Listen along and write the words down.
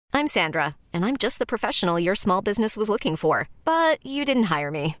I'm Sandra, and I'm just the professional your small business was looking for. But you didn't hire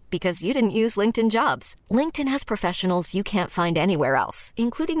me because you didn't use LinkedIn Jobs. LinkedIn has professionals you can't find anywhere else,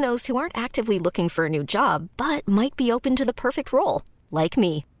 including those who aren't actively looking for a new job, but might be open to the perfect role, like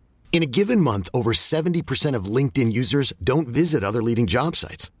me. In a given month, over 70% of LinkedIn users don't visit other leading job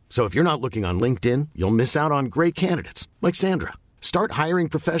sites. So if you're not looking on LinkedIn, you'll miss out on great candidates like Sandra. Start hiring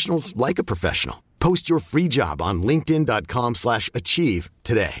professionals like a professional. Post your free job on linkedin.com/achieve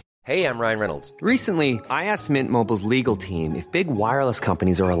today. Hey, I'm Ryan Reynolds. Recently, I asked Mint Mobile's legal team if big wireless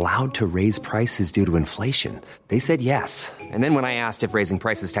companies are allowed to raise prices due to inflation. They said yes. And then when I asked if raising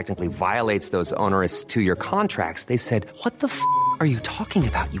prices technically violates those onerous two-year contracts, they said, "What the f*** are you talking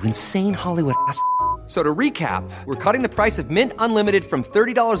about, you insane Hollywood ass?" So to recap, we're cutting the price of Mint Unlimited from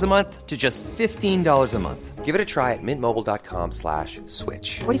 $30 a month to just $15 a month. Give it a try at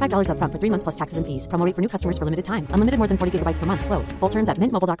mintmobile.com/switch. $45 up front for 3 months plus taxes and fees. Promo rate for new customers for limited time. Unlimited more than 40 gigabytes per month. Slows full terms at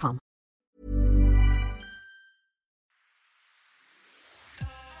mintmobile.com.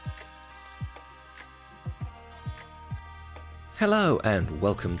 Hello and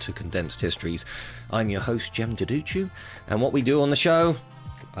welcome to Condensed Histories. I'm your host, Jem Duducu, and what we do on the show...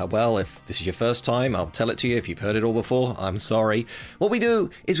 well, if this is your first time, I'll tell it to you. If you've heard it all before, I'm sorry. What we do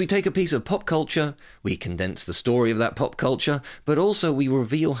is we take a piece of pop culture, we condense the story of that pop culture, but also we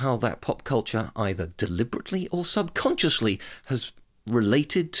reveal how that pop culture either deliberately or subconsciously has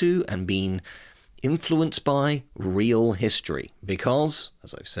related to and been influenced by real history. Because,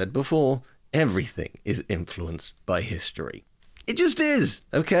 as I've said before, everything is influenced by history. It just is,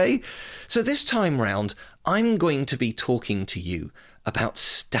 okay? So this time round, I'm going to be talking to you about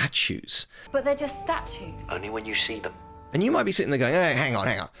statues. But they're just statues. Only when you see them. And you might be sitting there going, hey, hang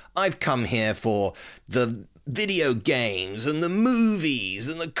on. I've come here for the video games and the movies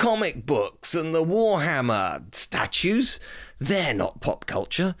and the comic books and the Warhammer statues. They're not pop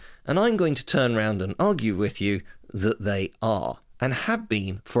culture. And I'm going to turn around and argue with you that they are, and have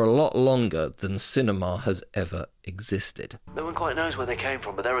been for a lot longer than cinema has ever existed. No one quite knows where they came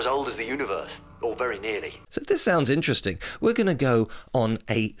from, but they're as old as the universe, or very nearly. So if this sounds interesting, we're going to go on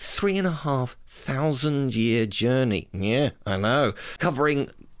a 3,500 year journey. Yeah, I know. Covering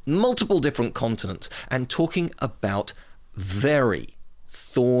multiple different continents and talking about very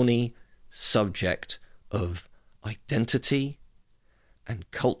thorny subject of identity and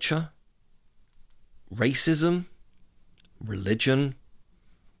culture, racism, religion,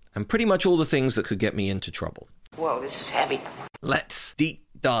 and pretty much all the things that could get me into trouble. Whoa, this is heavy. Let's deep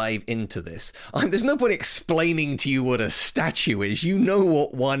dive into this. There's no point explaining to you what a statue is. You know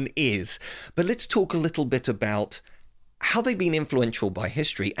what one is. But let's talk a little bit about how they've been influential by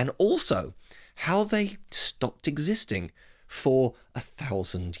history and also how they stopped existing for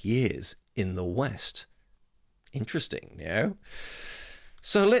 1,000 years in the West. Interesting, you know?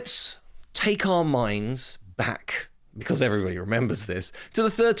 So let's take our minds back, because everybody remembers this, to the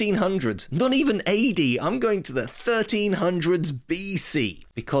 1300s. Not even AD, I'm going to the 1300s BC.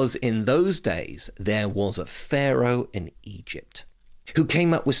 Because in those days, there was a pharaoh in Egypt who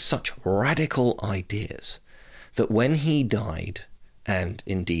came up with such radical ideas that when he died, and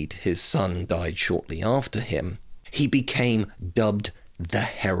indeed his son died shortly after him, he became dubbed the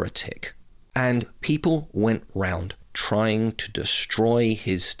heretic. And people went round trying to destroy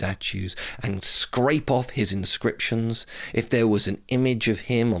his statues and scrape off his inscriptions. If there was an image of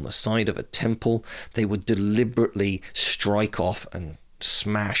him on the side of a temple, they would deliberately strike off and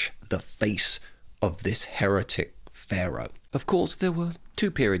smash the face of this heretic pharaoh. Of course, there were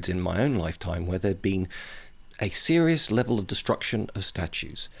two periods in my own lifetime where there'd been a serious level of destruction of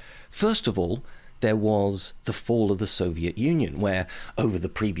statues. First of all, there was the fall of the Soviet Union, where over the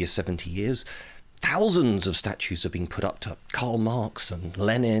previous 70 years, thousands of statues have been put up to Karl Marx and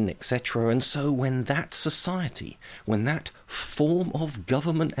Lenin, etc. And so when that society, when that form of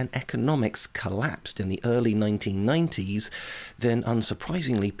government and economics collapsed in the early 1990s, then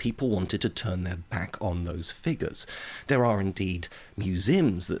unsurprisingly people wanted to turn their back on those figures. There are indeed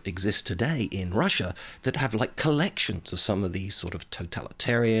museums that exist today in Russia that have like collections of some of these sort of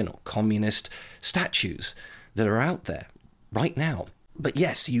totalitarian or communist statues that are out there right now. But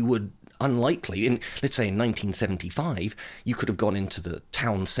yes, you would unlikely, let's say in 1975, you could have gone into the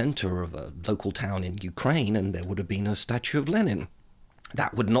town centre of a local town in Ukraine and there would have been a statue of Lenin.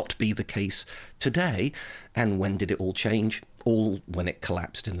 That would not be the case today. And when did it all change? All when it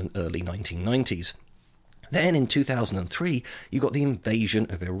collapsed in the early 1990s. Then in 2003, you got the invasion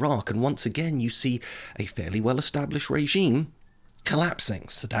of Iraq, and once again you see a fairly well-established regime collapsing.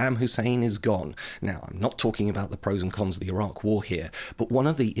 Saddam Hussein is gone. Now, I'm not talking about the pros and cons of the Iraq War here, but one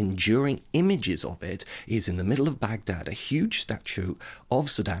of the enduring images of it is in the middle of Baghdad, a huge statue of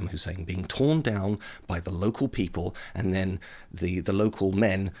Saddam Hussein being torn down by the local people, and then the local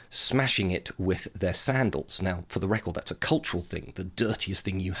men smashing it with their sandals. Now, for the record, that's a cultural thing. The dirtiest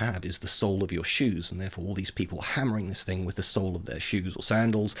thing you have is the sole of your shoes, and therefore all these people hammering this thing with the sole of their shoes or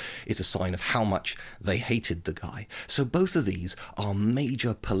sandals is a sign of how much they hated the guy. So both of these are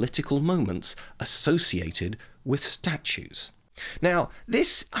major political moments associated with statues. Now,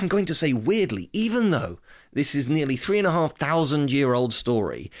 this, I'm going to say weirdly, even though this is nearly 3,500-year-old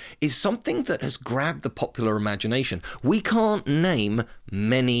story, is something that has grabbed the popular imagination. We can't name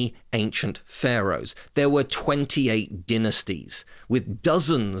many ancient pharaohs. There were 28 dynasties, with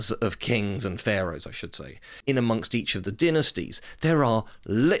dozens of kings and pharaohs, I should say. In amongst each of the dynasties, there are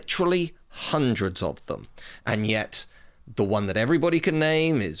literally hundreds of them. And yet, the one that everybody can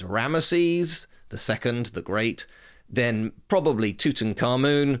name is Ramesses II the Great. Then probably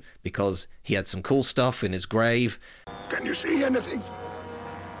Tutankhamun, because he had some cool stuff in his grave. Can you see anything?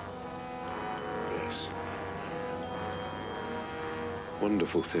 Yes.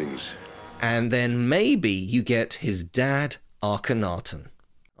 Wonderful things. And then maybe you get his dad, Akhenaten.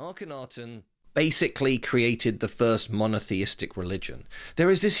 Akhenaten basically created the first monotheistic religion. There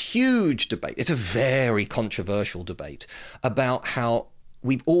is this huge debate, it's a very controversial debate, about how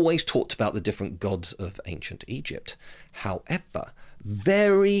we've always talked about the different gods of ancient Egypt. However,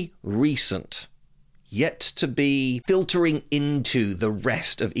 very recent, yet to be filtering into the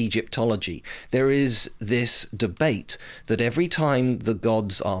rest of Egyptology, there is this debate that every time the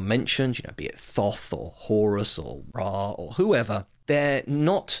gods are mentioned, be it Thoth or Horus or Ra or whoever, they're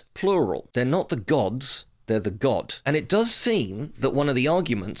not plural. They're not the gods. They're the god. And it does seem that one of the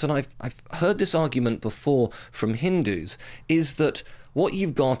arguments, and I've heard this argument before from Hindus, is that what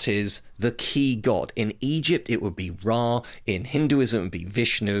you've got is the key god. In Egypt, it would be Ra. In Hinduism, it would be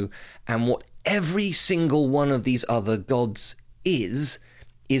Vishnu. And what every single one of these other gods is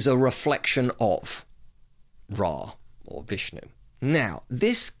a reflection of Ra or Vishnu. Now,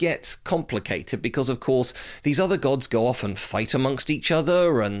 this gets complicated because, of course, these other gods go off and fight amongst each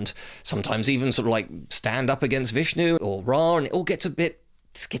other and sometimes even sort of like stand up against Vishnu or Ra, and it all gets a bit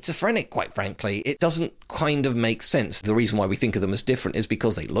schizophrenic, quite frankly. It doesn't kind of make sense. The reason why we think of them as different is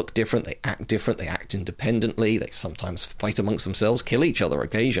because they look different, they act independently, they sometimes fight amongst themselves, kill each other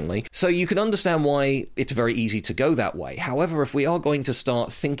occasionally. So you can understand why it's very easy to go that way. However, if we are going to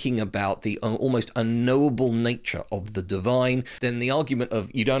start thinking about the almost unknowable nature of the divine, then the argument of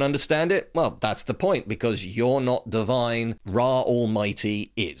you don't understand it, well, that's the point, because you're not divine. Ra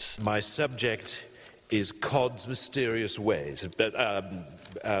Almighty is. My subject is God's mysterious ways,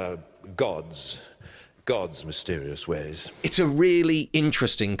 God's mysterious ways. It's a really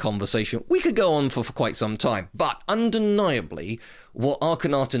interesting conversation. We could go on for quite some time, but undeniably, what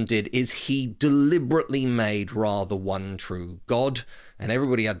Akhenaten did is he deliberately made Ra the one true God, and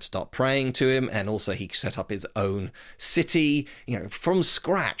everybody had to start praying to him, and also he set up his own city, from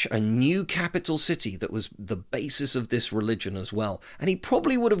scratch, a new capital city that was the basis of this religion as well. And he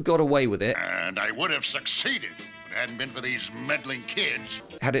probably would have got away with it. And I would have succeeded if it hadn't been for these meddling kids.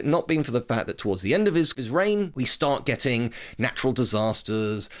 Had it not been for the fact that towards the end of his reign, we start getting natural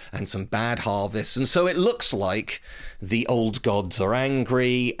disasters and some bad harvests, and so it looks like the old gods are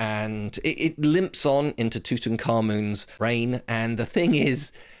angry, and it limps on into Tutankhamun's reign. And the thing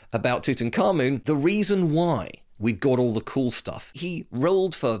is about Tutankhamun, the reason why we've got all the cool stuff, he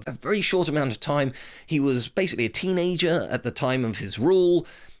ruled for a very short amount of time. He was basically a teenager at the time of his rule.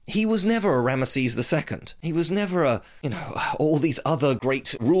 He was never a Ramesses II. He was never all these other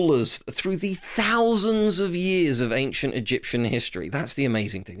great rulers through the thousands of years of ancient Egyptian history. That's the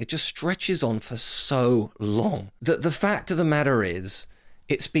amazing thing. It just stretches on for so long. The fact of the matter is,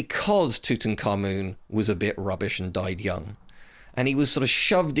 it's because Tutankhamun was a bit rubbish and died young. And he was sort of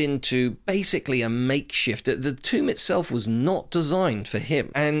shoved into basically a makeshift. The tomb itself was not designed for him.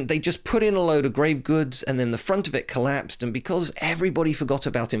 And they just put in a load of grave goods, and then the front of it collapsed. And because everybody forgot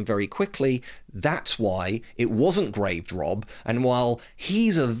about him very quickly, that's why it wasn't graved Rob. And while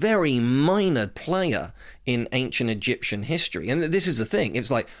he's a very minor player in ancient Egyptian history, and this is the thing,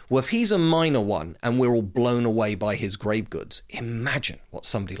 it's like, well, if he's a minor one and we're all blown away by his grave goods, imagine what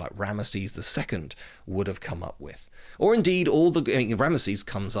somebody like Ramesses II would have come up with. Or indeed, Ramesses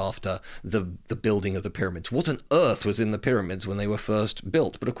comes after the building of the pyramids. What on earth was in the pyramids when they were first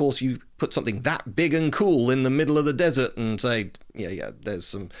built? But of course, you put something that big and cool in the middle of the desert and say, yeah, there's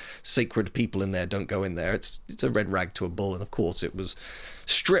some sacred people in there, don't go in there. It's a red rag to a bull. And of course, it was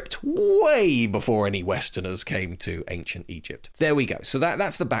stripped way before any Westerners came to ancient Egypt. There we go. So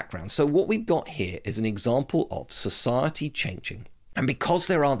that's the background. So what we've got here is an example of society changing. And because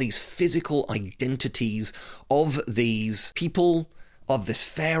there are these physical identities of these people, of this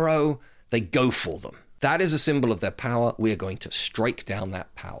pharaoh, they go for them. That is a symbol of their power. We are going to strike down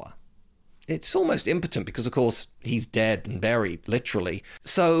that power. It's almost impotent because, of course, he's dead and buried, literally.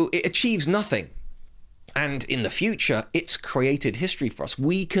 So it achieves nothing. And in the future, it's created history for us.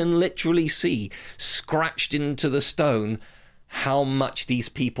 We can literally see, scratched into the stone, how much these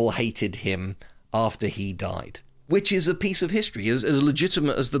people hated him after he died. Which is a piece of history, as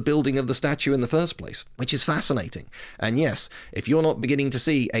legitimate as the building of the statue in the first place, which is fascinating. And yes, if you're not beginning to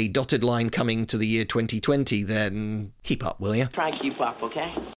see a dotted line coming to the year 2020, then keep up, will you? Try and keep up,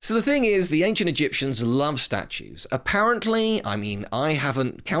 okay? So the thing is, the ancient Egyptians love statues. Apparently, I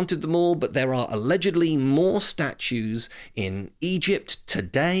haven't counted them all, but there are allegedly more statues in Egypt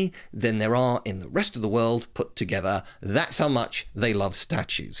today than there are in the rest of the world put together. That's how much they love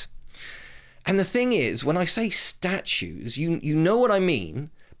statues. And the thing is, when I say statues, you know what I mean,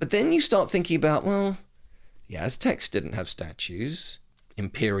 but then you start thinking about, well, the Aztecs didn't have statues,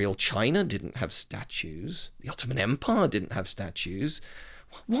 Imperial China didn't have statues, the Ottoman Empire didn't have statues.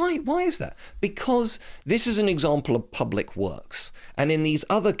 Why is that? Because this is an example of public works, and in these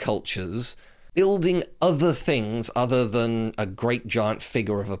other cultures, building other things other than a great giant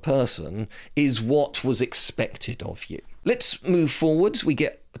figure of a person is what was expected of you. Let's move forwards. We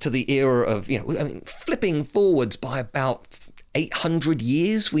get to the era of, flipping forwards by about 800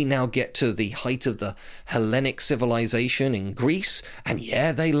 years, we now get to the height of the Hellenic civilization in Greece. And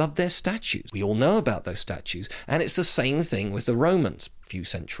yeah, they love their statues. We all know about those statues. And it's the same thing with the Romans a few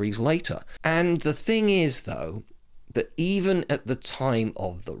centuries later. And the thing is, though, that even at the time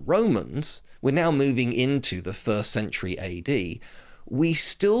of the Romans, we're now moving into the 1st century AD, we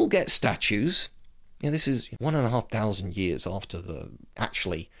still get statues. This is 1,500 years after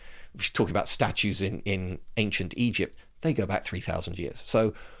we should talk about statues in ancient Egypt. They go back 3,000 years.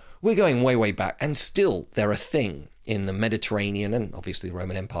 So we're going way, way back. And still, they're a thing in the Mediterranean. And obviously, the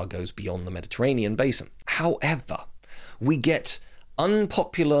Roman Empire goes beyond the Mediterranean basin. However, we get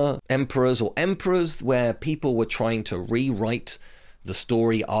unpopular emperors or emperors where people were trying to rewrite the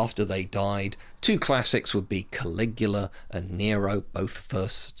story after they died. Two classics would be Caligula and Nero, both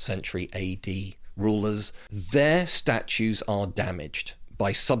 1st century AD rulers. Their statues are damaged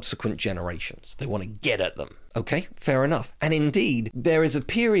by subsequent generations. They want to get at them. Okay, fair enough. And indeed, there is a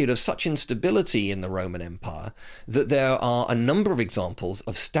period of such instability in the Roman Empire that there are a number of examples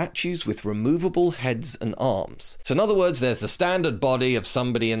of statues with removable heads and arms. So in other words, there's the standard body of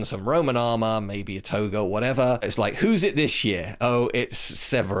somebody in some Roman armor, maybe a toga, whatever. It's like, who's it this year? Oh, it's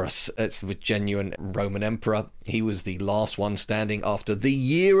Severus. It's the genuine Roman emperor. He was the last one standing after the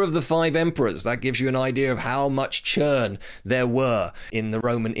year of the 5 emperors. That gives you an idea of how much churn there were in the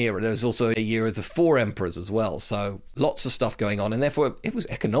Roman era. There's also a year of the 4 emperors as well. So lots of stuff going on, and therefore it was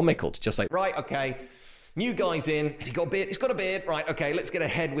economical to just say, right, okay, new guy's in. Has he got a beard? He's got a beard. Right, okay, let's get a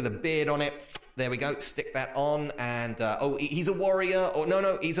head with a beard on it. There we go. Stick that on. And, he's a warrior. Or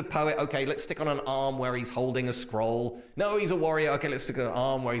no, he's a poet. Okay, let's stick on an arm where he's holding a scroll. No, he's a warrior. Okay, let's stick on an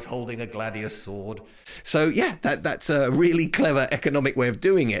arm where he's holding a gladius sword. So, yeah, that's a really clever economic way of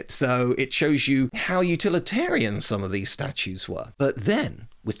doing it. So it shows you how utilitarian some of these statues were. But then,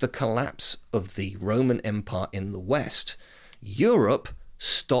 with the collapse of the Roman Empire in the West, Europe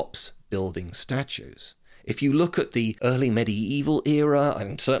stops building statues. If you look at the early medieval era,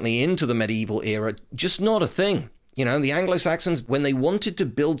 and certainly into the medieval era, just not a thing. The Anglo-Saxons, when they wanted to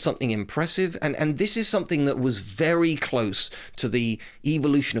build something impressive, and this is something that was very close to the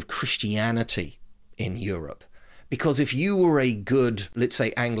evolution of Christianity in Europe. Because if you were a good, let's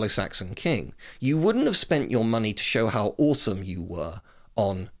say, Anglo-Saxon king, you wouldn't have spent your money to show how awesome you were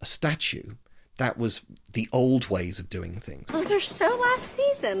on a statue. That was the old ways of doing things. Those are so last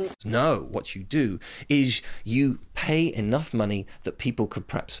season. No, what you do is you pay enough money that people could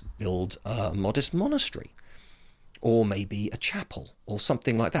perhaps build a modest monastery, or maybe a chapel, or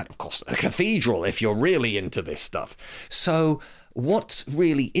something like that. Of course, a cathedral, if you're really into this stuff. So what's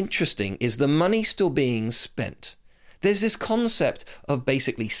really interesting is the money still being spent. There's this concept of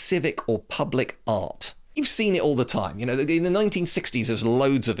basically civic or public art You've seen it all the time. You know, in the 1960s, there's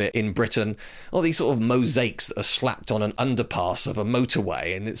loads of it in Britain. All these sort of mosaics that are slapped on an underpass of a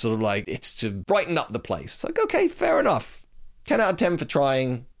motorway. And it's sort of like, it's to brighten up the place. It's like, okay, fair enough. 10 out of 10 for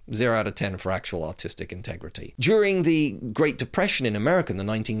trying. 0 out of 10 for actual artistic integrity. During the Great Depression in America in the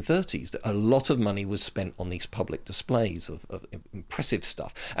 1930s, a lot of money was spent on these public displays of impressive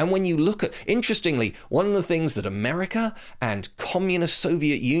stuff. And when you look at, interestingly, one of the things that America and communist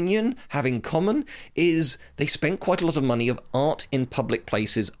Soviet Union have in common is they spent quite a lot of money of art in public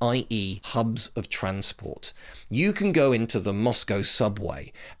places, i.e. hubs of transport. You can go into the Moscow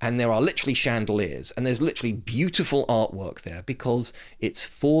subway and there are literally chandeliers and there's literally beautiful artwork there because it's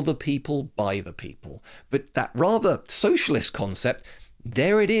for the people, by the people. But that rather socialist concept,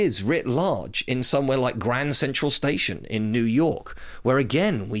 there it is writ large in somewhere like Grand Central Station in New York, where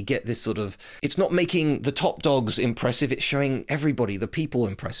again we get this sort of, it's not making the top dogs impressive, it's showing everybody, the people,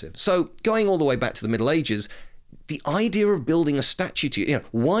 impressive. So going all the way back to the Middle Ages, the idea of building a statue to,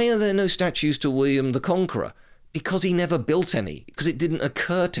 why are there no statues to William the Conqueror? Because he never built any, because it didn't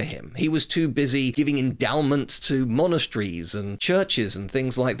occur to him. He was too busy giving endowments to monasteries and churches and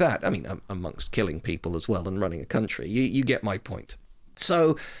things like that. I mean, amongst killing people as well and running a country. You get my point.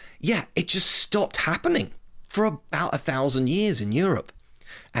 So, yeah, it just stopped happening for about 1,000 years in Europe.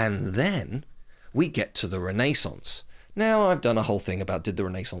 And then we get to the Renaissance. Now, I've done a whole thing about did the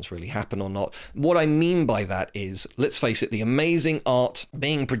Renaissance really happen or not. What I mean by that is, let's face it, the amazing art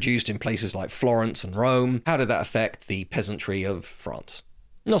being produced in places like Florence and Rome, how did that affect the peasantry of France?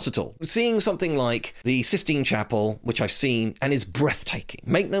 Not at all. Seeing something like the Sistine Chapel, which I've seen, and is breathtaking,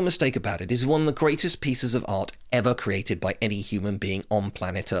 make no mistake about it, is one of the greatest pieces of art ever created by any human being on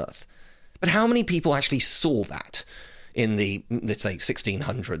planet Earth. But how many people actually saw that? In the, let's say,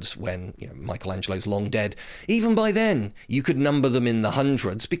 1600s, when Michelangelo's long dead. Even by then, you could number them in the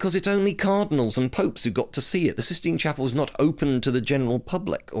hundreds because it's only cardinals and popes who got to see it. The Sistine Chapel was not open to the general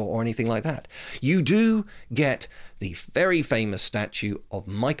public or anything like that. You do get the very famous statue of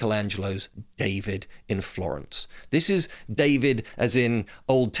Michelangelo's David in Florence. This is David as in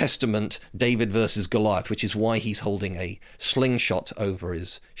Old Testament, David versus Goliath, which is why he's holding a slingshot over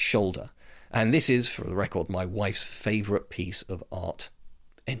his shoulder. And this is, for the record, my wife's favourite piece of art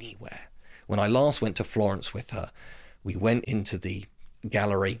anywhere. When I last went to Florence with her, we went into the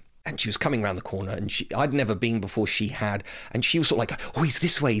gallery and she was coming around the corner and I'd never been before, she had. And she was sort of like, oh, he's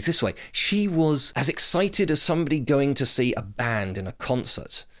this way, he's this way. She was as excited as somebody going to see a band in a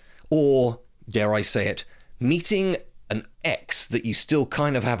concert. Or, dare I say it, meeting an ex that you still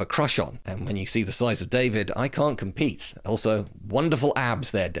kind of have a crush on. And when you see the size of David, I can't compete. Also, wonderful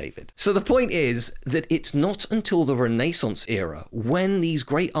abs there, David. So the point is that it's not until the Renaissance era when these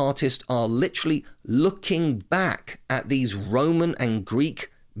great artists are literally looking back at these Roman and Greek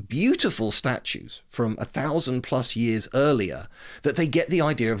beautiful statues from 1,000+ years earlier that they get the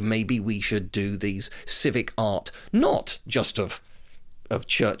idea of maybe we should do these civic art, not just of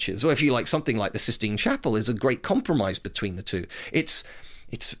churches, or if you like, something like the Sistine Chapel is a great compromise between the two. It's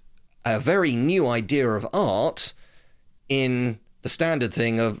a very new idea of art in the standard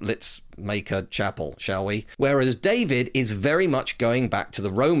thing of let's make a chapel, shall we? Whereas David is very much going back to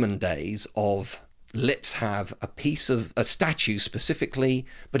the Roman days of let's have a statue specifically,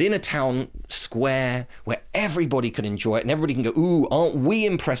 but in a town square where everybody can enjoy it and everybody can go, ooh, aren't we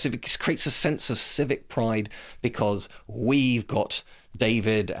impressive? It creates a sense of civic pride because we've got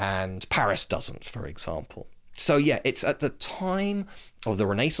David and Paris doesn't, for example. So yeah, it's at the time of the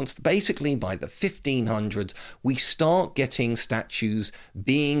Renaissance, basically by the 1500s, we start getting statues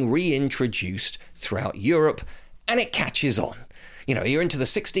being reintroduced throughout Europe, and it catches on. You're into the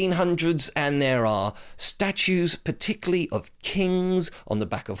 1600s and there are statues, particularly of kings on the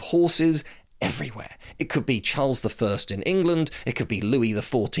back of horses, everywhere. It could be Charles I in England, it could be Louis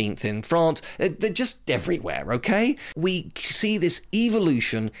XIV in France, they're just everywhere, okay? We see this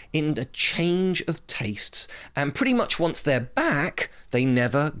evolution in a change of tastes, and pretty much once they're back, they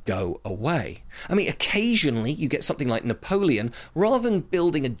never go away. I mean, occasionally you get something like Napoleon, rather than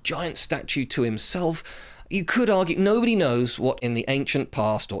building a giant statue to himself, you could argue nobody knows what in the ancient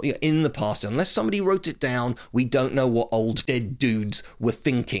past or in the past, unless somebody wrote it down, we don't know what old dead dudes were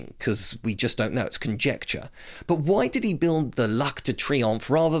thinking because we just don't know. It's conjecture. But why did he build the L'Arc de Triomphe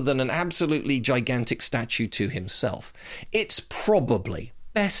rather than an absolutely gigantic statue to himself? It's probably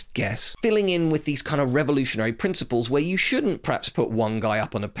best guess, filling in with these kind of revolutionary principles where you shouldn't perhaps put one guy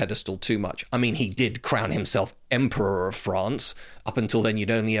up on a pedestal too much. I mean, he did crown himself Emperor of France. Up until then,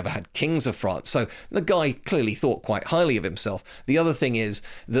 you'd only ever had kings of France. So the guy clearly thought quite highly of himself. The other thing is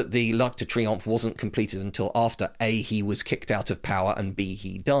that the L'Arc de Triomphe wasn't completed until after A, he was kicked out of power, and B,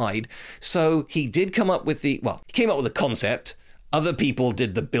 he died. So he did come up with he came up with the concept. Other people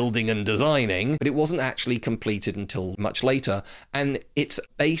did the building and designing, but it wasn't actually completed until much later. And it's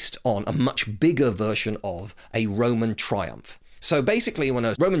based on a much bigger version of a Roman triumph. So basically, when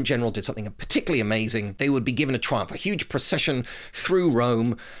a Roman general did something particularly amazing, they would be given a triumph, a huge procession through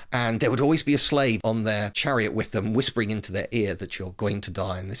Rome, and there would always be a slave on their chariot with them, whispering into their ear that you're going to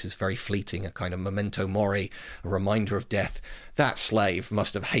die, and this is very fleeting, a kind of memento mori, a reminder of death. That slave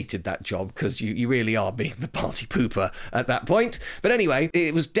must have hated that job, because you really are being the party pooper at that point. But anyway,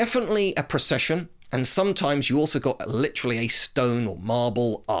 it was definitely a procession. And sometimes you also got literally a stone or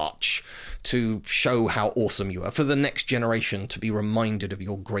marble arch to show how awesome you are, for the next generation to be reminded of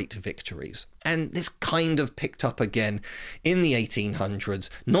your great victories. And this kind of picked up again in the 1800s,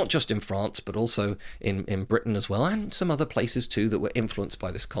 not just in France, but also in Britain as well, and some other places too that were influenced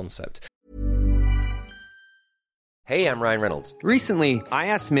by this concept. Hey, I'm Ryan Reynolds. Recently, I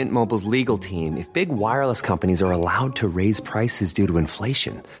asked Mint Mobile's legal team if big wireless companies are allowed to raise prices due to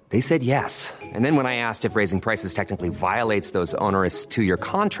inflation. They said yes. And then when I asked if raising prices technically violates those onerous 2-year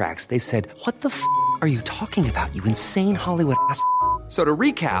contracts, they said, "What the f*** are you talking about, you insane Hollywood ass?" So to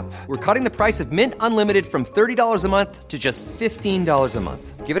recap, we're cutting the price of Mint Unlimited from $30 a month to just $15 a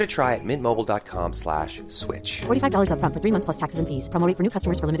month. Give it a try at mintmobile.com/switch. $45 up front for 3 months plus taxes and fees. Promo rate for new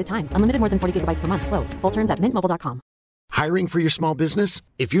customers for limited time. Unlimited more than 40 gigabytes per month. Slows full terms at mintmobile.com. Hiring for your small business?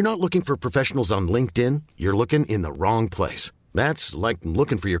 If you're not looking for professionals on LinkedIn, you're looking in the wrong place. That's like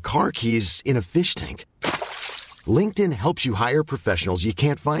looking for your car keys in a fish tank. LinkedIn helps you hire professionals you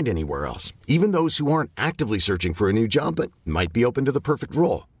can't find anywhere else, even those who aren't actively searching for a new job but might be open to the perfect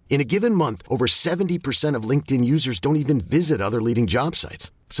role. In a given month, over 70% of LinkedIn users don't even visit other leading job sites.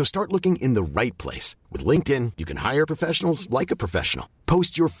 So start looking in the right place. With LinkedIn, you can hire professionals like a professional.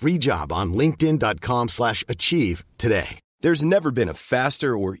 Post your free job on linkedin.com/achieve today. There's never been a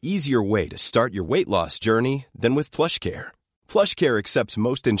faster or easier way to start your weight loss journey than with PlushCare. PlushCare accepts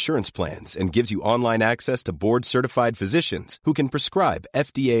most insurance plans and gives you online access to board-certified physicians who can prescribe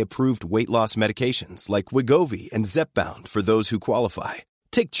FDA-approved weight loss medications like Wegovy and Zepbound for those who qualify.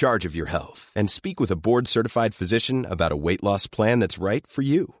 Take charge of your health and speak with a board-certified physician about a weight loss plan that's right for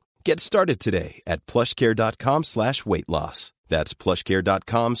you. Get started today at plushcare.com/weight loss. That's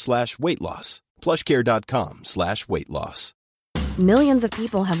plushcare.com/weight loss. plushcare.com/weight loss. Millions of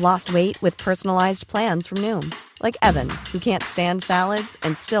people have lost weight with personalized plans from Noom. Like Evan, who can't stand salads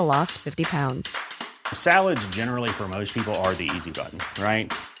and still lost 50 pounds. Salads generally for most people are the easy button,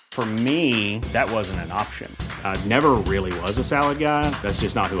 right? For me, that wasn't an option. I never really was a salad guy. That's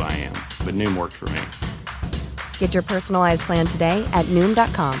just not who I am. But Noom worked for me. Get your personalized plan today at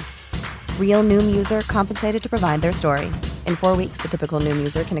Noom.com. Real Noom user compensated to provide their story. In 4 weeks, the typical Noom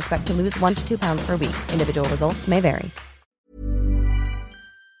user can expect to lose 1 to 2 pounds per week. Individual results may vary.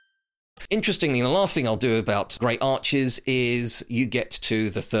 Interestingly, the last thing I'll do about great arches is you get to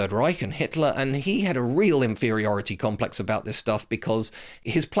the Third Reich and Hitler, and he had a real inferiority complex about this stuff because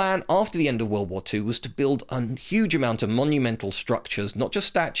his plan after the end of World War II was to build a huge amount of monumental structures, not just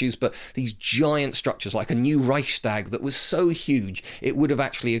statues, but these giant structures like a new Reichstag that was so huge it would have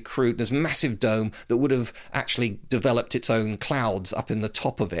actually accrued this massive dome that would have actually developed its own clouds up in the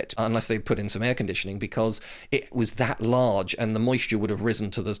top of it, unless they put in some air conditioning, because it was that large and the moisture would have risen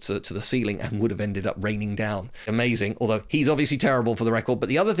to the ceiling and would have ended up raining down. Amazing, although he's obviously terrible for the record. But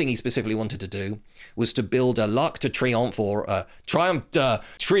the other thing he specifically wanted to do was to build a L'Arc de Triomphe, or Triumph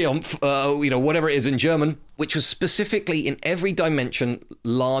Triumph, whatever it is in German, which was specifically in every dimension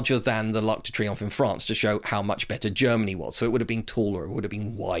larger than the L'Arc de Triomphe in France, to show how much better Germany was. So it would have been taller, it would have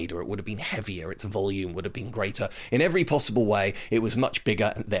been wider, it would have been heavier, its volume would have been greater. In every possible way, it was much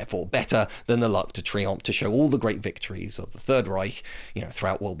bigger and therefore better than the L'Arc de Triomphe, to show all the great victories of the Third Reich,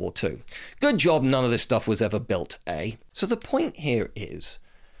 throughout World War II. Good job none of this stuff was ever built, eh? So the point here is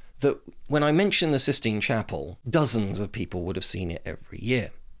that when I mention the Sistine Chapel, dozens of people would have seen it every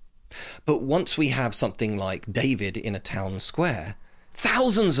year. But once we have something like David in a town square,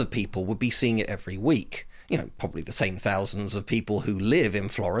 thousands of people would be seeing it every week. Probably the same thousands of people who live in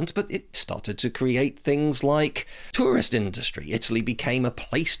Florence, but it started to create things like tourist industry. Italy became a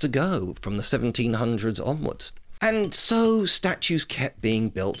place to go from the 1700s onwards. And so statues kept being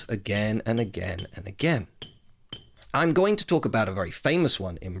built again and again and again. I'm going to talk about a very famous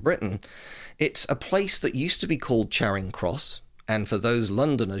one in Britain. It's a place that used to be called Charing Cross, And for those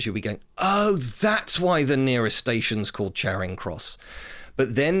Londoners, you'll be going, oh, that's why the nearest station's called Charing Cross.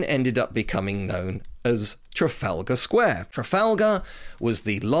 But then ended up becoming known as Trafalgar Square. Trafalgar was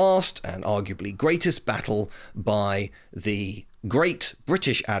the last and arguably greatest battle by the great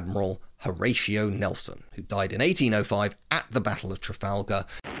British Admiral Horatio Nelson, who died in 1805 at the Battle of Trafalgar.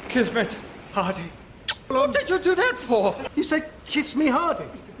 Kismet, Hardy. What did you do that for? You said, kiss me, Hardy.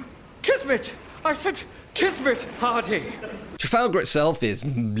 Kismet! I said, Kismet, Hardy. Trafalgar itself is a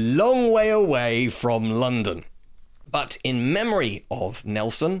long way away from London. But in memory of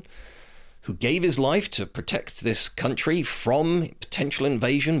Nelson, who gave his life to protect this country from potential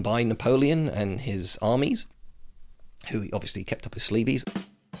invasion by Napoleon and his armies, who obviously kept up his sleeveys.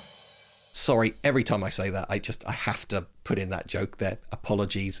 Sorry, every time I say that, I have to put in that joke there.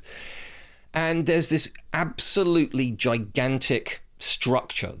 Apologies. And there's this absolutely gigantic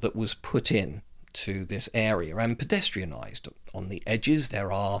structure that was put in to this area and pedestrianised. On the edges,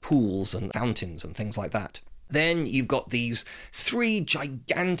 there are pools and fountains and things like that. Then you've got these 3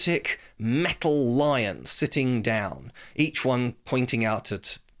 gigantic metal lions sitting down, each one pointing out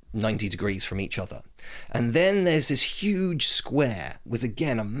at 90 degrees from each other. And then there's this huge square with,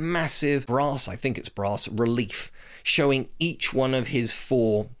 again, a massive brass, I think it's brass, relief showing each one of his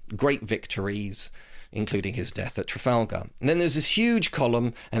 4 great victories, including his death at Trafalgar. And then there's this huge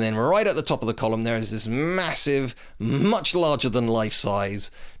column, and then right at the top of the column there is this massive, much larger than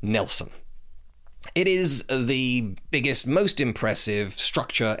life-size Nelson. It is the biggest, most impressive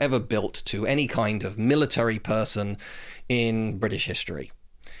structure ever built to any kind of military person in British history.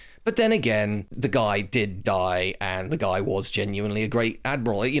 But then again, the guy did die, and the guy was genuinely a great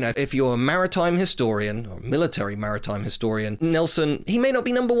admiral. You know, if you're a maritime historian, or military maritime historian, Nelson, he may not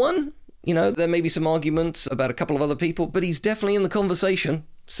be number one. You know, there may be some arguments about a couple of other people, but he's definitely in the conversation.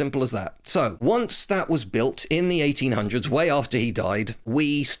 Simple as that. So, once that was built in the 1800s, way after he died,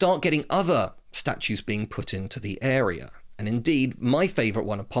 we start getting other statues being put into the area. And indeed, my favourite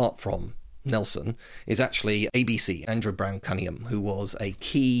one, apart from Nelson, is actually ABC, Andrew Brown Cunningham, who was a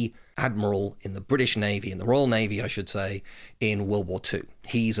key admiral in the British Navy, in the Royal Navy, I should say, in World War II.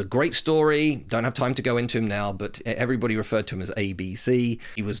 He's a great story. Don't have time to go into him now, but everybody referred to him as ABC.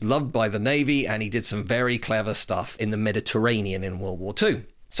 He was loved by the Navy, and he did some very clever stuff in the Mediterranean in World War II.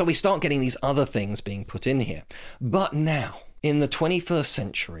 So we start getting these other things being put in here. But now, in the 21st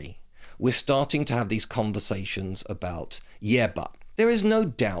century, we're starting to have these conversations about, but there is no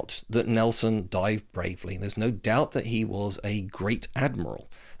doubt that Nelson died bravely. There's no doubt that he was a great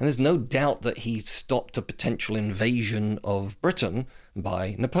admiral. And there's no doubt that he stopped a potential invasion of Britain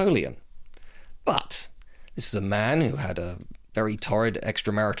by Napoleon. But this is a man who had a very torrid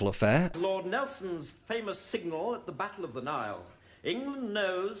extramarital affair. Lord Nelson's famous signal at the Battle of the Nile. England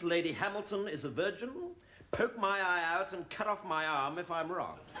knows Lady Hamilton is a virgin. Poke my eye out and cut off my arm if I'm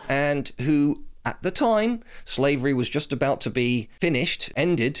wrong. And who, at the time, slavery was just about to be finished,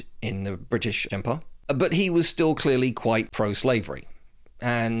 ended in the British Empire, but he was still clearly quite pro-slavery.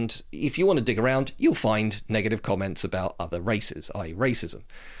 And if you want to dig around, you'll find negative comments about other races, i.e. racism.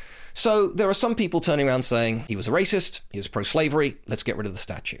 So there are some people turning around saying, he was a racist, he was pro-slavery, let's get rid of the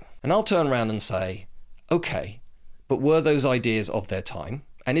statue. And I'll turn around and say, okay, but were those ideas of their time?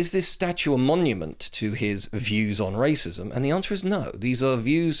 And is this statue a monument to his views on racism? And the answer is no. These are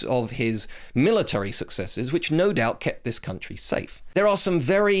views of his military successes, which no doubt kept this country safe. There are some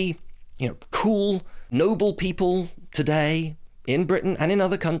very, cool, noble people today in Britain and in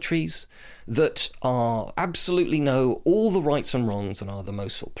other countries that are absolutely know all the rights and wrongs and are the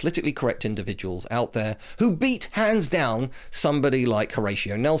most politically correct individuals out there who beat hands down somebody like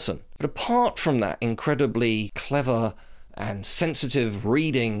Horatio Nelson. But apart from that incredibly clever and sensitive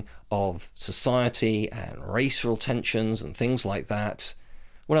reading of society and racial tensions and things like that,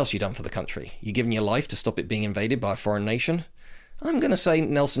 what else have you done for the country? You given your life to stop it being invaded by a foreign nation? I'm going to say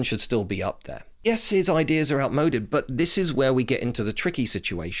Nelson should still be up there. Yes, his ideas are outmoded, but this is where we get into the tricky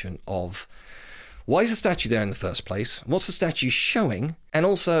situation of why is the statue there in the first place? What's the statue showing? And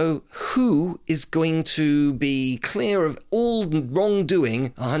also, who is going to be clear of all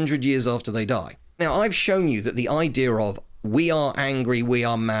wrongdoing 100 years after they die? Now, I've shown you that the idea of we are angry, we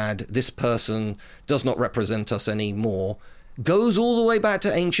are mad, this person does not represent us anymore, goes all the way back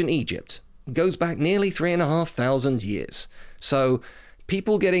to ancient Egypt. It goes back nearly 3,500 years. So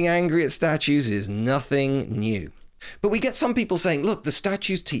people getting angry at statues is nothing new. But we get some people saying, look, the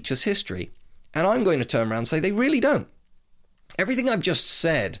statues teach us history. And I'm going to turn around and say they really don't. Everything I've just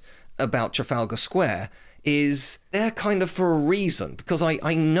said about Trafalgar Square is there kind of for a reason, because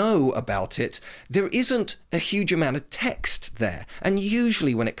I know about it. There isn't a huge amount of text there. And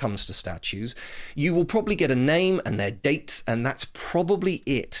usually when it comes to statues, you will probably get a name and their dates, and that's probably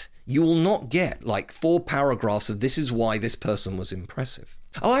it. You will not get like 4 paragraphs of this is why this person was impressive.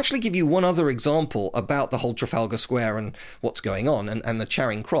 I'll actually give you one other example about the whole Trafalgar Square and what's going on, and the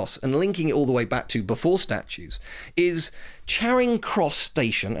Charing Cross, and linking it all the way back to before statues, is Charing Cross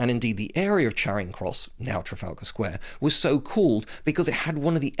Station, and indeed the area of Charing Cross, now Trafalgar Square, was so called because it had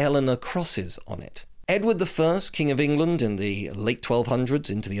one of the Eleanor crosses on it. Edward I, King of England in the late 1200s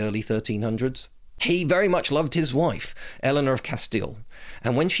into the early 1300s, he very much loved his wife, Eleanor of Castile,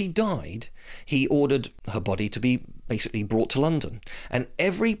 and when she died, he ordered her body to be basically brought to London. And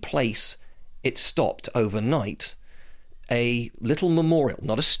every place it stopped overnight, a little memorial,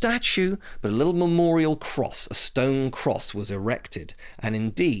 not a statue, but a little memorial cross, a stone cross was erected. And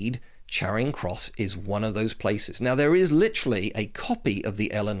indeed, Charing Cross is one of those places. Now, there is literally a copy of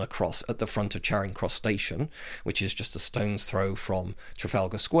the Eleanor Cross at the front of Charing Cross Station, which is just a stone's throw from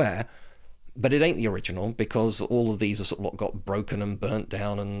Trafalgar Square. But it ain't the original, because all of these are sort of got broken and burnt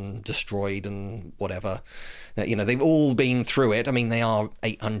down and destroyed and whatever. You know, they've all been through it. I mean, they are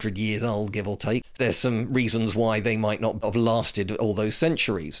 800 years old, give or take. There's some reasons why they might not have lasted all those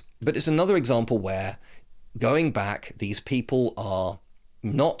centuries. But it's another example where, going back, these people are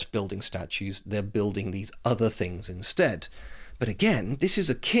not building statues, they're building these other things instead. But again, this is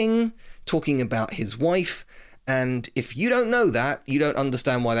a king talking about his wife. And if you don't know that, you don't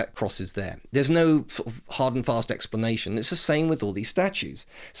understand why that cross is there. There's no sort of hard and fast explanation. It's the same with all these statues.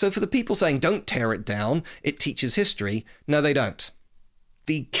 So for the people saying, don't tear it down, it teaches history, no, they don't.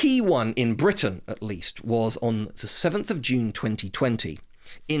 The key one in Britain, at least, was on the 7th of June 2020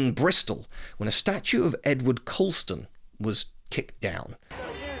 in Bristol, when a statue of Edward Colston was kicked down.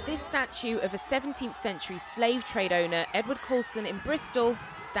 This statue of a 17th century slave trade owner, Edward Colston, in Bristol,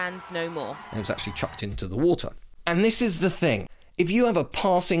 stands no more. It was actually chucked into the water. And this is the thing. If you have a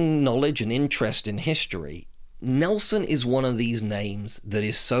passing knowledge and interest in history, Nelson is one of these names that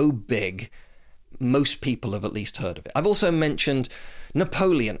is so big, most people have at least heard of it. I've also mentioned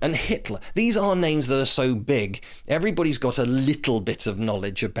Napoleon and Hitler. These are names that are so big, everybody's got a little bit of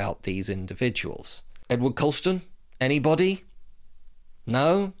knowledge about these individuals. Edward Colston? Anybody?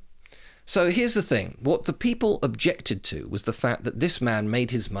 No? So here's the thing. What the people objected to was the fact that this man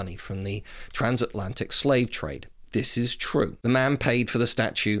made his money from the transatlantic slave trade. This is true. The man paid for the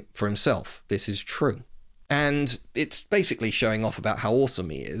statue for himself. This is true. And it's basically showing off about how awesome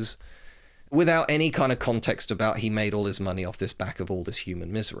he is without any kind of context about he made all his money off this back of all this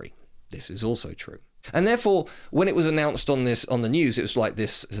human misery. This is also true. And therefore, when it was announced on the news, it was like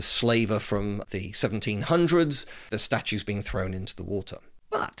this slaver from the 1700s, the statue's being thrown into the water.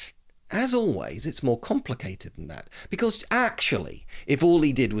 But, as always, it's more complicated than that. Because actually, if all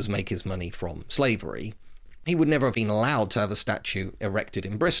he did was make his money from slavery, he would never have been allowed to have a statue erected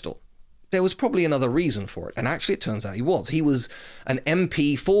in Bristol. There was probably another reason for it, and actually it turns out he was. He was an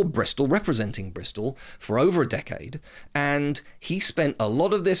MP for Bristol, representing Bristol, for over a decade, and he spent a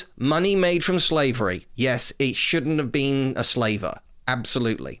lot of this money made from slavery. Yes, it shouldn't have been a slaver,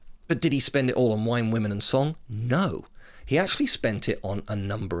 absolutely. But did he spend it all on wine, women and song? No. He actually spent it on a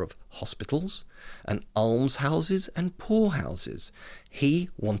number of hospitals and almshouses and poorhouses. He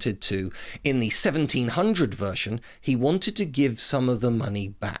wanted to, in the 1700 version, he wanted to give some of the money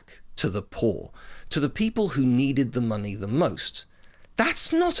back to the poor, to the people who needed the money the most.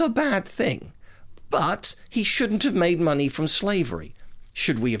 That's not a bad thing, but he shouldn't have made money from slavery.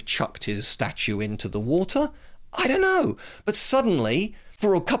 Should we have chucked his statue into the water? I don't know, but suddenly,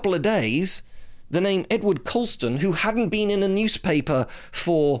 for a couple of days, the name Edward Colston, who hadn't been in a newspaper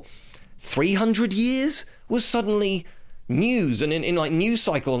for 300 years, was suddenly news, and in like news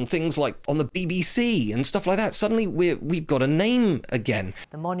cycle and things like on the BBC and stuff like that. Suddenly we've got a name again.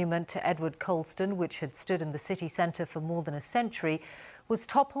 The monument to Edward Colston, which had stood in the city centre for more than a century, was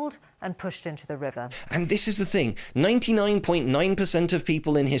toppled and pushed into the river. And this is the thing, 99.9% of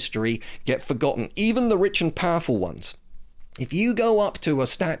people in history get forgotten, even the rich and powerful ones. If you go up to a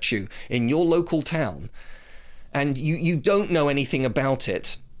statue in your local town and you don't know anything about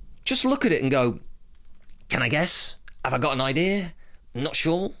it, just look at it and go, can I guess? Have I got an idea? Not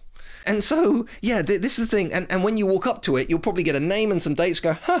sure. And so, yeah, this is the thing. And when you walk up to it, you'll probably get a name and some dates,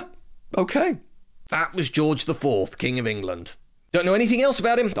 go, okay. That was George IV, King of England. Don't know anything else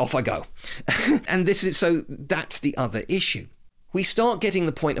about him? Off I go. And so that's the other issue. We start getting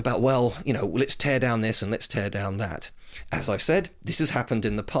the point about, well, let's tear down this and let's tear down that. As I've said, this has happened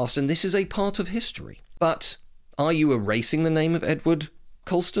in the past and this is a part of history. But are you erasing the name of Edward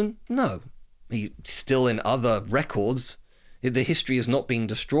Colston? No. He's still in other records. The history has not been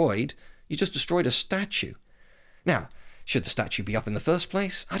destroyed. You just destroyed a statue. Now, should the statue be up in the first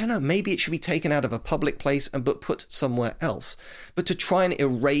place? I don't know. Maybe it should be taken out of a public place but put somewhere else. But to try and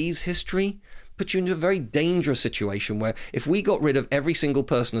erase history puts you into a very dangerous situation where if we got rid of every single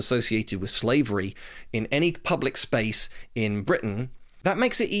person associated with slavery in any public space in Britain, that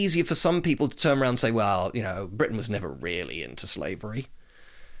makes it easier for some people to turn around and say, well, you know, Britain was never really into slavery.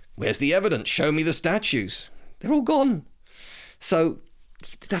 Where's the evidence? Show me the statues. They're all gone. So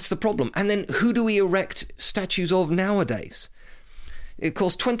that's the problem. And then who do we erect statues of nowadays? Of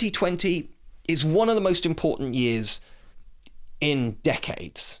course, 2020 is one of the most important years in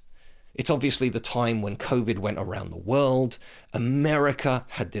decades. It's obviously the time when COVID went around the world. America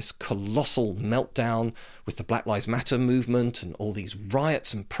had this colossal meltdown with the Black Lives Matter movement and all these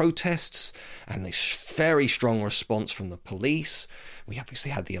riots and protests and this very strong response from the police. We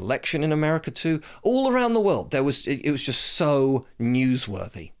obviously had the election in America too. All around the world, it was just so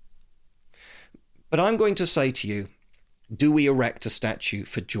newsworthy. But I'm going to say to you, do we erect a statue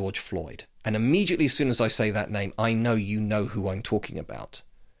for George Floyd? And immediately as soon as I say that name, I know you know who I'm talking about.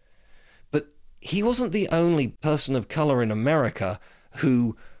 He wasn't the only person of color in America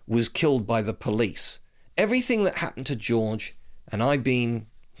who was killed by the police. Everything that happened to George, and I've been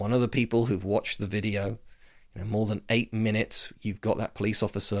one of the people who've watched the video, more than 8 minutes, you've got that police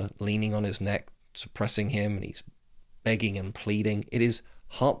officer leaning on his neck, suppressing him, and he's begging and pleading. It is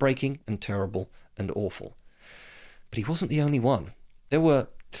heartbreaking and terrible and awful. But he wasn't the only one. There were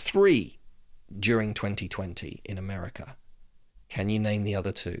 3 during 2020 in America. Can you name the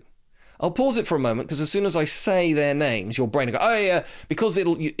other 2? I'll pause it for a moment because as soon as I say their names, your brain will go, oh yeah, because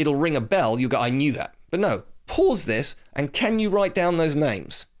it'll ring a bell, you'll go, I knew that. But no, pause this and can you write down those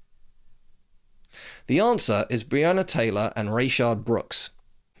names? The answer is Breonna Taylor and Rayshard Brooks.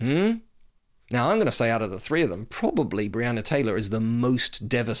 Now I'm going to say out of the 3 of them, probably Breonna Taylor is the most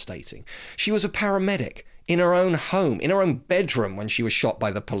devastating. She was a paramedic in her own home, in her own bedroom when she was shot by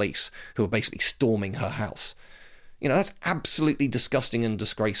the police who were basically storming her house. That's absolutely disgusting and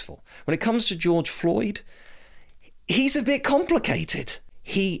disgraceful. When it comes to George Floyd, he's a bit complicated.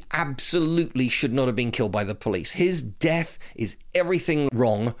 He absolutely should not have been killed by the police. His death is everything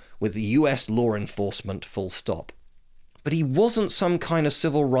wrong with the US law enforcement, full stop. But he wasn't some kind of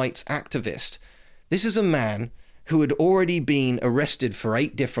civil rights activist. This is a man who had already been arrested for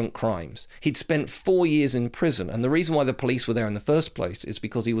 8 different crimes. He'd spent 4 years in prison, and the reason why the police were there in the first place is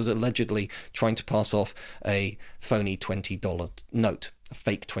because he was allegedly trying to pass off a phony $20 note, a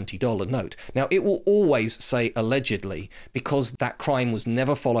fake $20 note. Now, it will always say allegedly because that crime was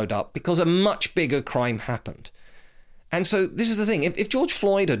never followed up because a much bigger crime happened. And so this is the thing. If George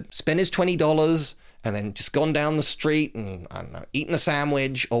Floyd had spent his $20 and then just gone down the street and, I don't know, eaten a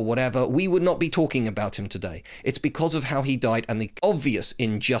sandwich or whatever, we would not be talking about him today. It's because of how he died and the obvious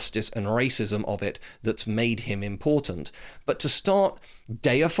injustice and racism of it that's made him important. But to start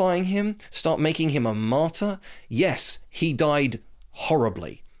deifying him, start making him a martyr, yes, he died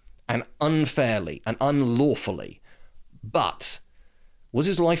horribly and unfairly and unlawfully. But was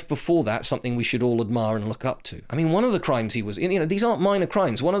his life before that something we should all admire and look up to? I mean, one of the crimes he was in, these aren't minor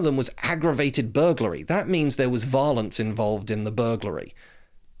crimes. One of them was aggravated burglary. That means there was violence involved in the burglary.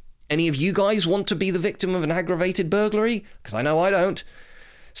 Any of you guys want to be the victim of an aggravated burglary? Because I know I don't.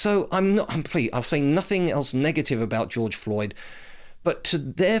 So I'll say nothing else negative about George Floyd. But to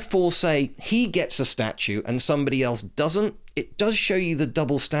therefore say he gets a statue and somebody else doesn't, it does show you the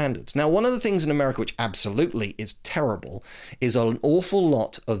double standards. Now, one of the things in America which absolutely is terrible is an awful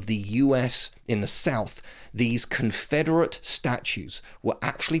lot of the US in the South, these Confederate statues were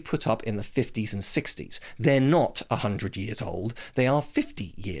actually put up in the 50s and 60s. They're not 100 years old. They are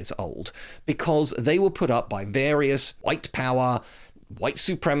 50 years old because they were put up by various white power, white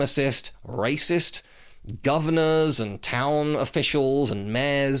supremacist, racist governors and town officials and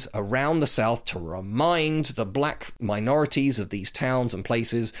mayors around the South to remind the black minorities of these towns and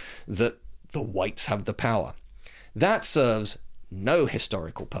places that the whites have the power. That serves no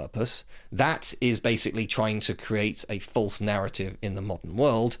historical purpose. That is basically trying to create a false narrative in the modern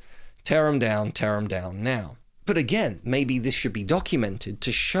world. Tear them down now. But again, maybe this should be documented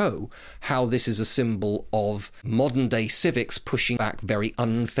to show how this is a symbol of modern day civics pushing back very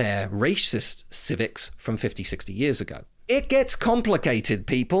unfair racist civics from 50, 60 years ago. It gets complicated,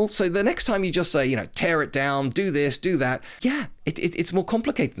 people. So the next time you just say, tear it down, do this, do that. Yeah, it's more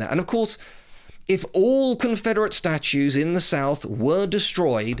complicated than that. And of course, if all Confederate statues in the South were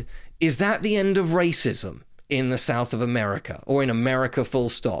destroyed, is that the end of racism in the South of America or in America full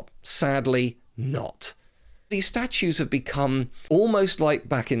stop? Sadly, not. These statues have become almost like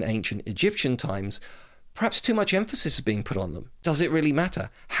back in ancient Egyptian times. Perhaps too much emphasis is being put on them. Does it really matter?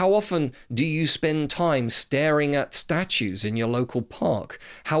 How often do you spend time staring at statues in your local park?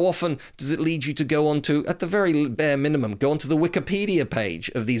 How often does it lead you to go onto, at the very bare minimum, go onto the Wikipedia page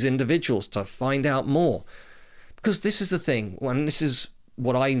of these individuals to find out more? Because this is the thing, and this is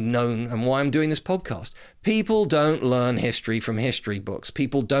what I've known and why I'm doing this podcast. People don't learn history from history books.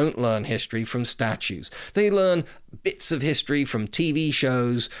 People don't learn history from statues. They learn bits of history from TV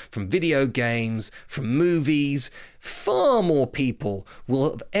shows, from video games, from movies. Far more people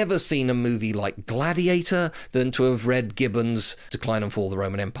will have ever seen a movie like Gladiator than to have read Gibbon's Decline and Fall of the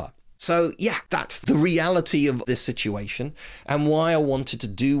Roman Empire. So yeah, that's the reality of this situation and why I wanted to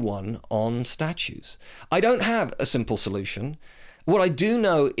do one on statues. I don't have a simple solution. What I do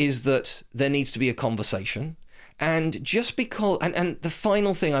know is that there needs to be a conversation. And just because, and the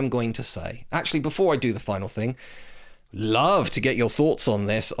final thing I'm going to say, actually, before I do the final thing, love to get your thoughts on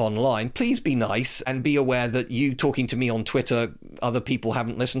this online. Please be nice and be aware that you talking to me on Twitter, other people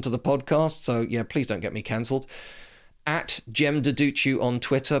haven't listened to the podcast. So yeah, please don't get me cancelled. At Jem Duducu on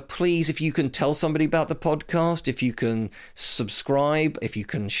Twitter, please, if you can tell somebody about the podcast, if you can subscribe, if you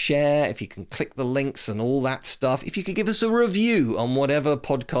can share, if you can click the links and all that stuff, if you could give us a review on whatever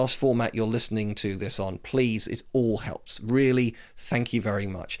podcast format you're listening to this on, please, it all helps. Really, thank you very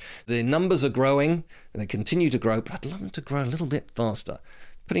much. The numbers are growing and they continue to grow, but I'd love them to grow a little bit faster.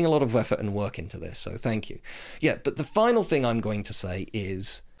 Putting a lot of effort and work into this, so thank you. Yeah, but the final thing I'm going to say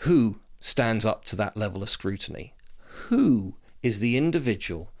is who stands up to that level of scrutiny? Who is the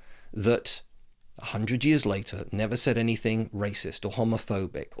individual that 100 years later never said anything racist or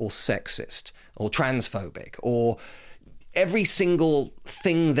homophobic or sexist or transphobic, or every single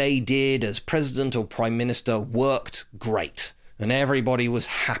thing they did as president or prime minister worked great and everybody was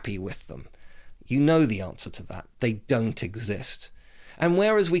happy with them? You know the answer to that. They don't exist. And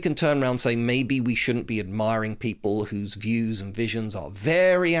whereas we can turn around and say maybe we shouldn't be admiring people whose views and visions are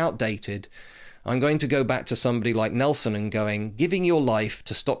very outdated, I'm going to go back to somebody like Nelson and going, giving your life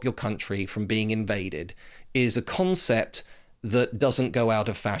to stop your country from being invaded is a concept that doesn't go out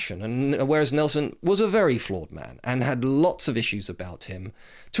of fashion. And whereas Nelson was a very flawed man and had lots of issues about him,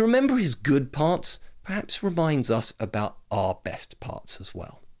 to remember his good parts perhaps reminds us about our best parts as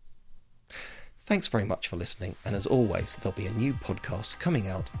well. Thanks very much for listening. And as always, there'll be a new podcast coming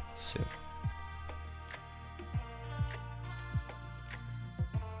out soon.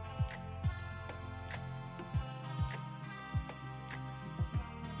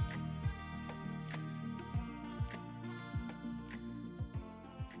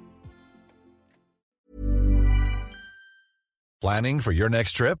 Planning for your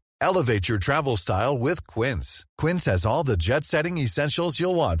next trip? Elevate your travel style with Quince. Quince has all the jet-setting essentials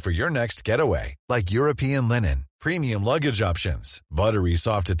you'll want for your next getaway, like European linen, premium luggage options, buttery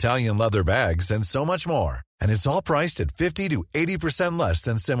soft Italian leather bags, and so much more. And it's all priced at 50 to 80% less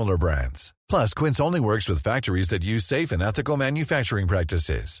than similar brands. Plus, Quince only works with factories that use safe and ethical manufacturing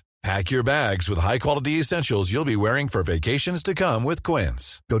practices. Pack your bags with high-quality essentials you'll be wearing for vacations to come with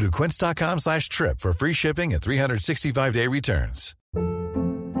Quince. Go to quince.com/trip for free shipping and 365-day returns.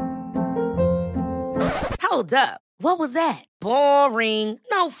 Hold up. What was that? Boring.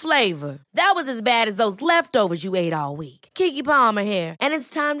 No flavor. That was as bad as those leftovers you ate all week. Keke Palmer here. And it's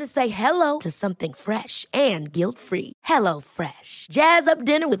time to say hello to something fresh and guilt-free. HelloFresh. Jazz up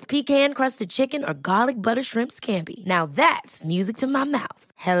dinner with pecan-crusted chicken or garlic butter shrimp scampi. Now that's music to my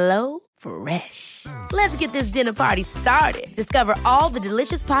mouth. HelloFresh. Let's get this dinner party started. Discover all the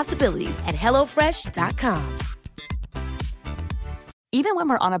delicious possibilities at HelloFresh.com. Even when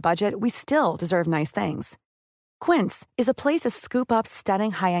we're on a budget, we still deserve nice things. Quince is a place to scoop up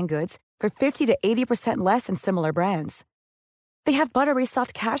stunning high-end goods for 50 to 80% less than similar brands. They have buttery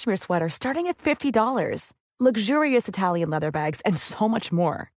soft cashmere sweaters starting at $50, luxurious Italian leather bags, and so much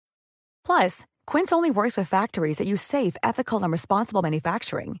more. Plus, Quince only works with factories that use safe, ethical, and responsible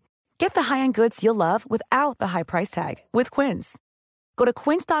manufacturing. Get the high-end goods you'll love without the high price tag with Quince. Go to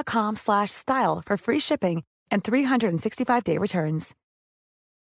quince.com/style for free shipping and 365-day returns.